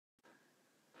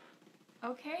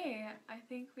Okay, I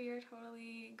think we are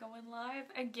totally going live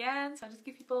again, so I'll just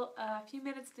give people a few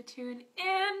minutes to tune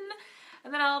in,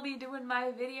 and then I'll be doing my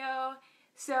video.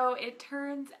 So it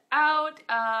turns out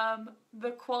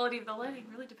the quality of the lighting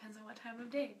really depends on what time of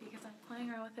day, because I'm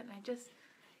playing around with it and I just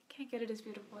can't get it as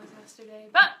beautiful as yesterday.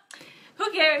 But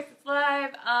who cares? It's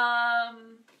live.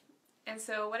 And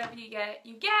so whatever you get,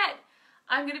 you get.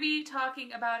 I'm going to be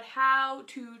talking about how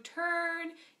to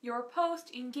turn your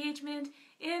post engagement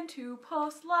into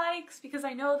post likes, because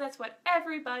I know that's what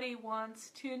everybody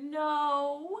wants to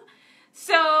know.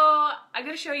 So I'm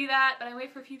going to show you that, but I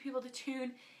wait for a few people to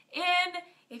tune in.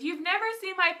 If you've never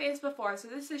seen my face before, so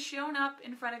this has shown up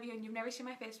in front of you and you've never seen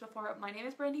my face before, my name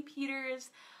is Brandy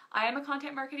Peters. I am a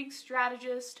content marketing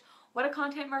strategist. What a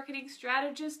content marketing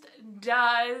strategist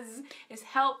does is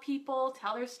help people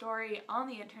tell their story on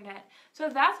the internet. So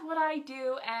that's what I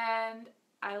do, and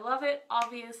I love it.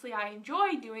 Obviously, I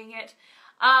enjoy doing it.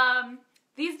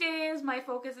 These days, my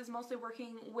focus is mostly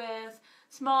working with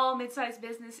small, mid-sized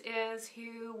businesses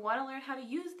who want to learn how to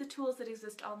use the tools that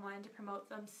exist online to promote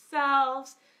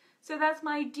themselves. So that's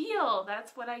my deal.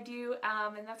 That's what I do,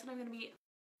 and that's what I'm going to be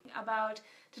about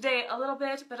today a little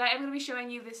bit, but I am going to be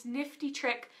showing you this nifty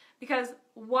trick, because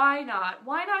why not?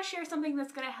 Why not share something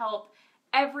that's going to help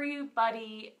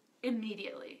everybody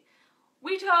immediately?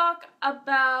 We talk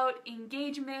about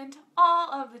engagement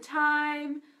all of the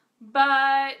time,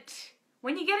 but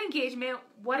when you get engagement,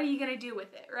 what are you going to do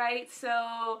with it, right?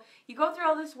 So you go through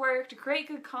all this work to create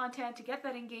good content, to get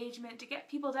that engagement, to get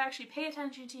people to actually pay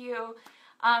attention to you,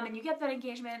 and you get that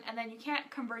engagement, and then you can't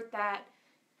convert that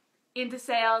into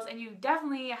sales, and you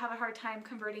definitely have a hard time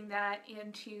converting that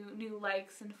into new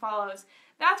likes and follows.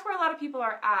 That's where a lot of people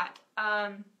are at.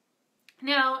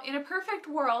 Now, in a perfect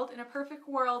world,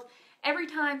 every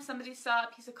time somebody saw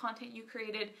a piece of content you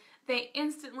created, they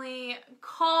instantly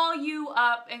call you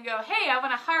up and go, hey, I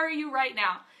want to hire you right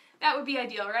now. That would be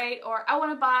ideal, right? Or I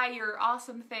want to buy your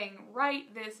awesome thing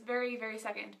right this very, very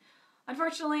second.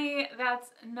 Unfortunately,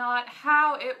 that's not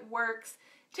how it works.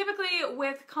 Typically,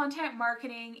 with content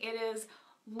marketing, it is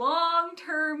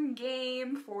long-term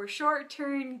game for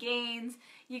short-term gains.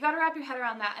 You gotta wrap your head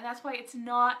around that, and that's why it's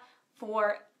not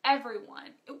for everyone.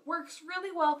 It works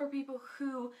really well for people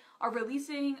who are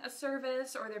releasing a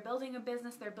service, or they're building a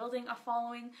business, they're building a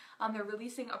following, they're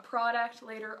releasing a product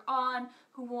later on,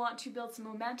 who want to build some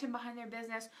momentum behind their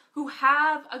business, who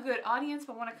have a good audience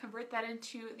but want to convert that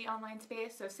into the online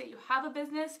space. So say you have a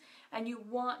business and you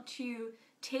want to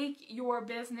take your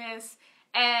business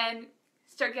and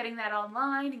start getting that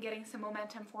online and getting some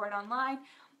momentum for it online,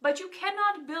 but you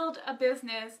cannot build a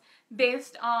business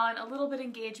based on a little bit of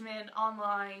engagement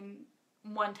online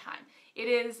one time. It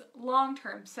is long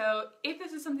term. So if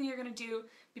this is something you're going to do,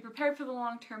 be prepared for the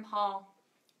long term haul.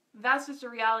 That's just a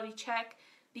reality check,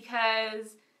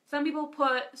 because some people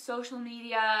put social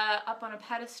media up on a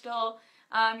pedestal.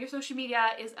 Your social media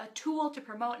is a tool to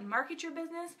promote and market your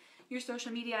business. Your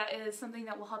social media is something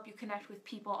that will help you connect with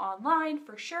people online,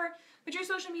 for sure, but your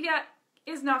social media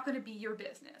is not going to be your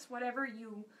business. Whatever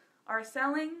you are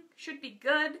selling should be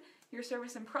good. Your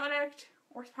service and product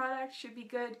should be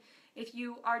good. If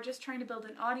you are just trying to build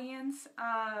an audience,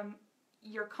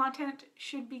 your content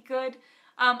should be good.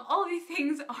 All of these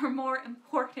things are more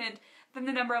important than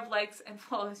the number of likes and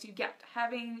follows you get.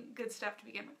 Having good stuff to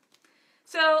begin with.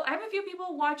 So I have a few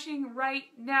people watching right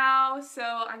now, so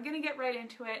I'm going to get right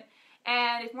into it.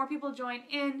 And if more people join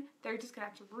in, they're just going to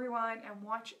have to rewind and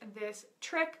watch this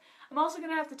trick. I'm also going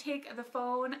to have to take the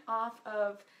phone off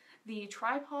of the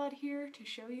tripod here to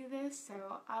show you this, so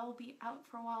I'll be out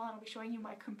for a while and I'll be showing you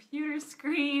my computer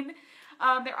screen.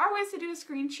 There are ways to do a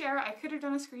screen share. I could have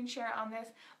done a screen share on this,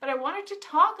 but I wanted to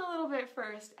talk a little bit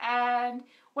first, and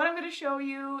what I'm going to show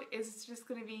you is just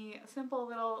going to be a simple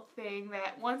little thing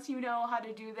that, once you know how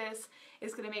to do this,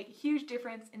 is going to make a huge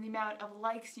difference in the amount of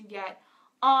likes you get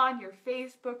on your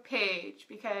Facebook page,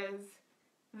 because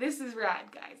this is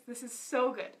rad, guys. This is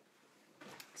so good.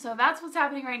 So that's what's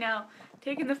happening right now.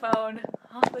 Taking the phone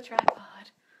off the tripod,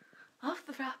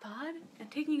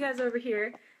 and taking you guys over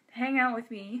here to hang out with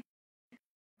me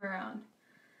around.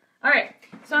 Alright,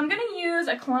 so I'm going to use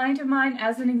a client of mine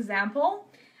as an example.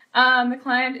 The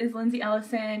client is Lindsay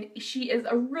Ellison. She is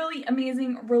a really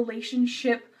amazing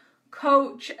relationship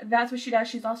coach. That's what she does.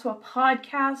 She's also a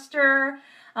podcaster.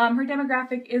 Her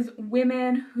demographic is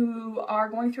women who are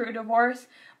going through a divorce,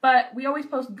 but we always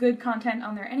post good content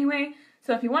on there anyway.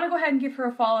 So if you want to go ahead and give her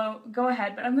a follow, go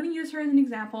ahead. But I'm going to use her as an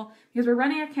example because we're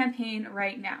running a campaign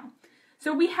right now.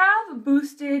 So we have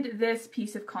boosted this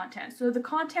piece of content. So the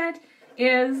content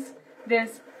is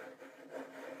this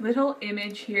little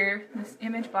image here, this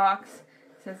image box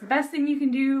It says the best thing you can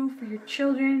do for your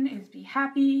children is be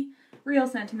happy. Real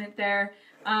sentiment there.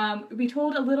 We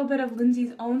told a little bit of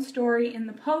Lindsay's own story in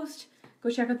the post. Go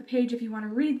check out the page if you want to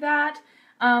read that.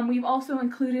 We've also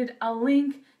included a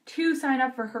link to sign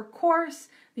up for her course,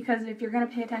 because if you're going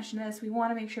to pay attention to this, we want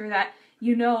to make sure that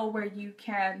you know where you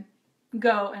can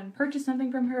go and purchase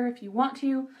something from her if you want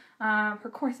to. Her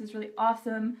course is really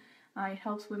awesome. It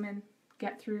helps women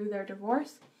get through their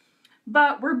divorce.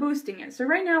 But we're boosting it. So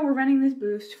right now we're running this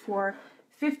boost for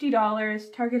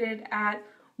 $50 targeted at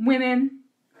women.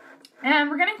 And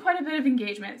we're getting quite a bit of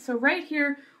engagement. So right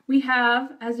here we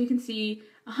have, as you can see,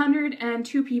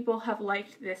 102 people have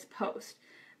liked this post.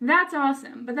 That's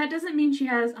awesome, but that doesn't mean she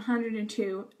has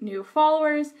 102 new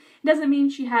followers. It doesn't mean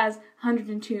she has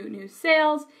 102 new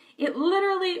sales. It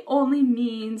literally only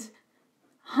means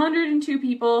 102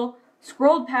 people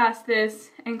scrolled past this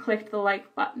and clicked the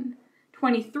like button.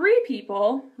 23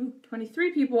 people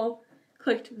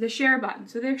clicked the share button,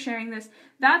 so they're sharing this.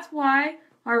 That's why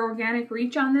our organic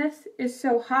reach on this is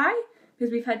so high,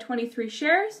 because we've had 23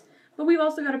 shares, but we've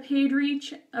also got a paid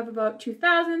reach of about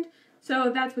 2,000, so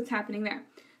that's what's happening there.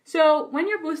 So when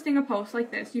you're boosting a post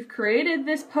like this, you've created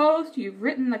this post, you've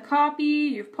written the copy,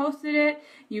 you've posted it,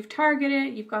 you've targeted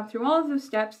it, you've gone through all of those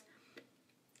steps.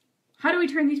 How do we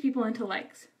turn these people into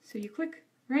likes? So you click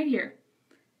right here,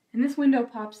 and this window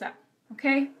pops up,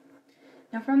 okay?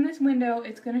 Now from this window,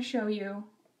 it's going to show you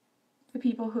the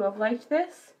people who have liked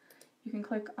this. You can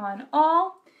click on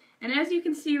all, and as you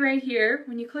can see right here,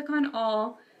 when you click on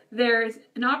all, there's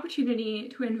an opportunity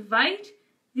to invite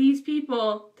these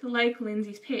people to like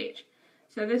Lindsay's page.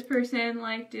 So this person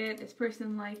liked it, this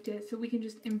person liked it, so we can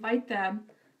just invite them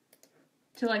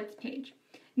to like the page.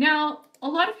 Now, a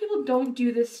lot of people don't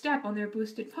do this step on their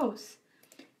boosted posts.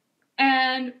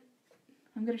 And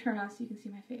I'm going to turn off so you can see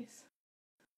my face.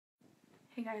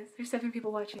 Hey guys, there's 7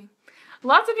 people watching.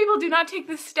 Lots of people do not take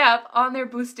this step on their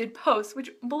boosted posts,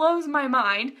 which blows my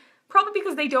mind, probably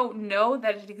because they don't know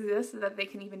that it exists, that they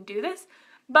can even do this.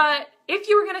 But if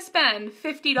you were going to spend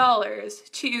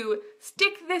 $50 to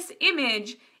stick this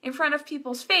image in front of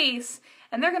people's face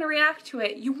and they're going to react to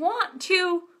it, you want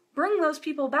to bring those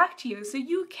people back to you so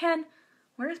you can...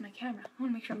 Where is my camera? I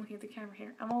want to make sure I'm looking at the camera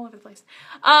here. I'm all over the place.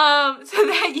 So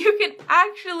that you can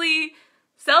actually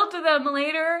sell to them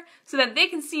later, so that they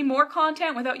can see more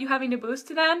content without you having to boost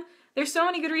to them. There's so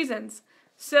many good reasons.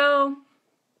 So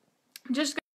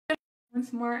just going to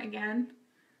once more again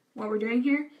what we're doing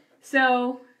here.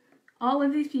 So all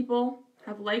of these people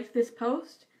have liked this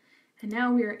post, and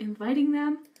now we are inviting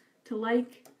them to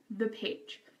like the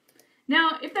page.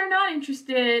 Now, if they're not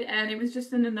interested and it was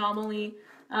just an anomaly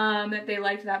that they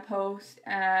liked that post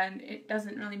and it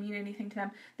doesn't really mean anything to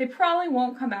them, they probably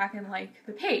won't come back and like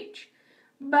the page.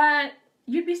 But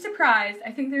you'd be surprised.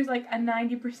 I think there's like a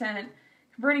 90%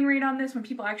 converting rate on this when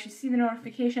people actually see the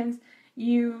notifications.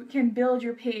 You can build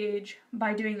your page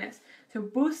by doing this. So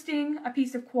boosting a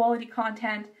piece of quality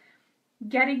content,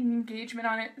 getting engagement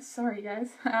on it, sorry guys,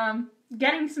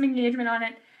 getting some engagement on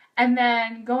it, and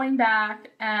then going back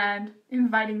and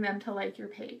inviting them to like your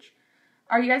page.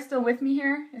 Are you guys still with me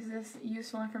here? Is this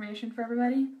useful information for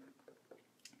everybody?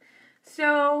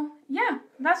 So yeah,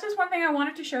 that's just one thing I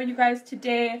wanted to show you guys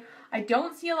today. I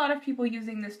don't see a lot of people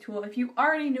using this tool. If you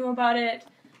already knew about it,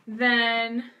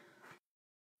 then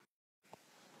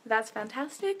that's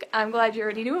fantastic. I'm glad you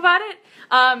already knew about it.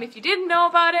 If you didn't know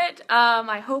about it,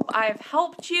 I hope I've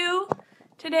helped you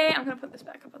today. I'm going to put this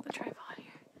back up on the tripod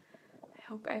here. I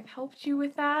hope I've helped you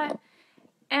with that.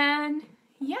 And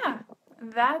yeah,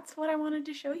 that's what I wanted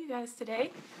to show you guys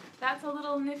today. That's a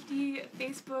little nifty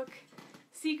Facebook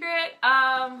secret.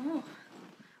 Why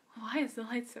is the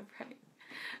light so bright?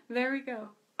 There we go.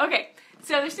 Okay,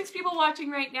 so there's 6 people watching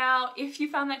right now. If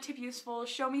you found that tip useful,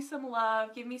 show me some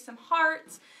love, give me some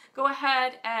hearts. Go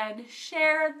ahead and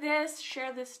share this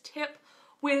tip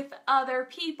with other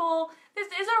people. This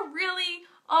is a really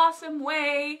awesome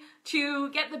way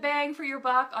to get the bang for your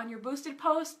buck on your boosted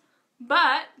post.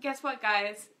 But guess what,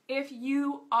 guys? If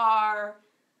you are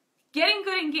getting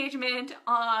good engagement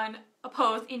on a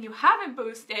post and you haven't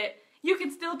boosted it, you can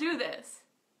still do this.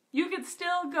 You can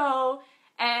still go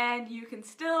and you can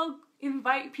still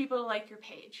invite people to like your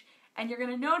page. And you're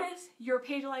going to notice your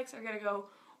page likes are going to go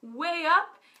way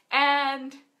up,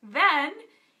 and then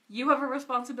you have a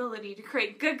responsibility to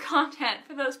create good content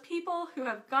for those people who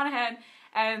have gone ahead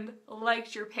and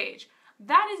liked your page.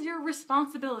 That is your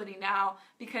responsibility now,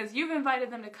 because you've invited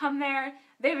them to come there,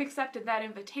 they've accepted that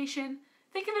invitation.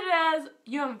 Think of it as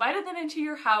you invited them into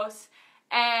your house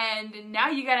and now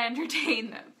you gotta entertain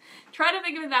them. Try to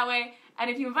think of it that way, And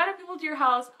if you invited people to your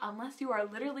house, unless you are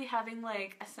literally having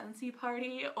like a Scentsy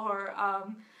party or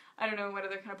I don't know what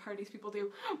other kind of parties people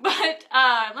do, but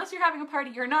unless you're having a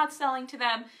party, you're not selling to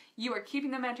them. You are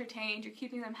keeping them entertained, you're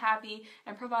keeping them happy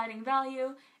and providing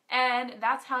value, and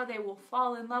that's how they will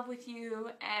fall in love with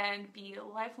you and be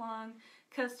lifelong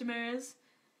customers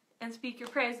and speak your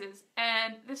praises.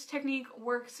 And this technique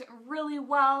works really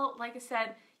well. Like I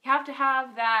said, you have to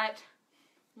have that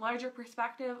larger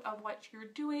perspective of what you're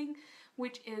doing,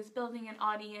 which is building an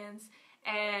audience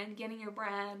and getting your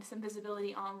brand some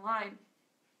visibility online.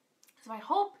 So I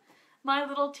hope my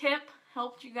little tip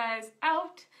helped you guys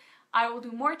out. I will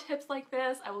do more tips like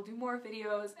this. I will do more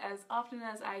videos as often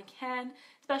as I can,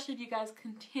 especially if you guys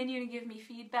continue to give me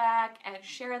feedback and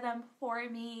share them for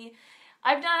me.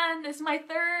 This is my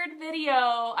third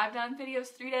video. I've done videos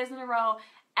 3 days in a row,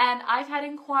 and I've had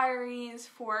inquiries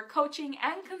for coaching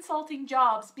and consulting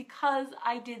jobs because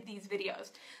I did these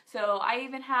videos. So I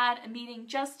even had a meeting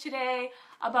just today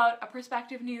about a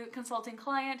prospective new consulting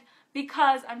client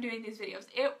because I'm doing these videos.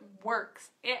 It works.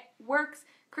 It works.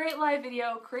 Create live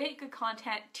video, create good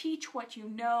content, teach what you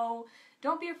know.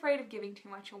 Don't be afraid of giving too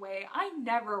much away. I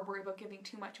never worry about giving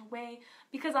too much away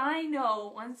because I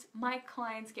know once my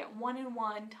clients get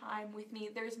one-on-one time with me,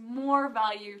 there's more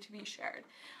value to be shared.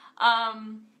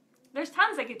 There's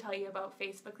tons I could tell you about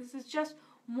Facebook. This is just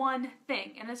one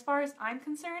thing. And as far as I'm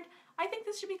concerned, I think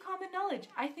this should be common knowledge.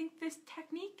 I think this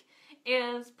technique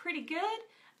is pretty good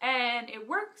and it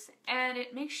works and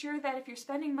it makes sure that if you're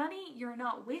spending money, you're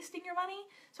not wasting your money.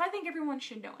 So I think everyone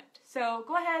should know it. So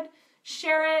go ahead,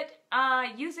 share it,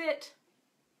 use it.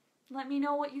 Let me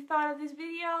know what you thought of this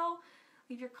video.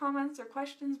 Leave your comments or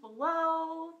questions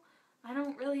below. I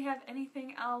don't really have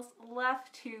anything else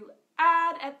left to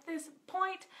add at this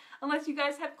point, unless you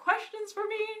guys have questions for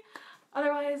me.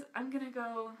 Otherwise, I'm gonna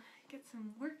go get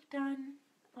some work done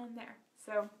on there.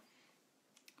 So,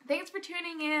 thanks for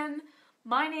tuning in.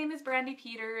 My name is Brandy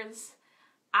Peters.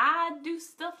 I do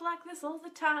stuff like this all the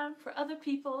time for other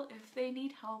people if they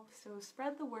need help, so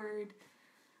spread the word.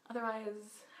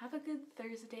 Otherwise, have a good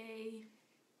Thursday.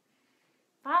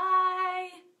 Bye!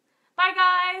 Bye,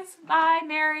 guys! Bye,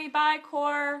 Mary! Bye,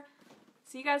 Core!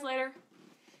 See you guys later.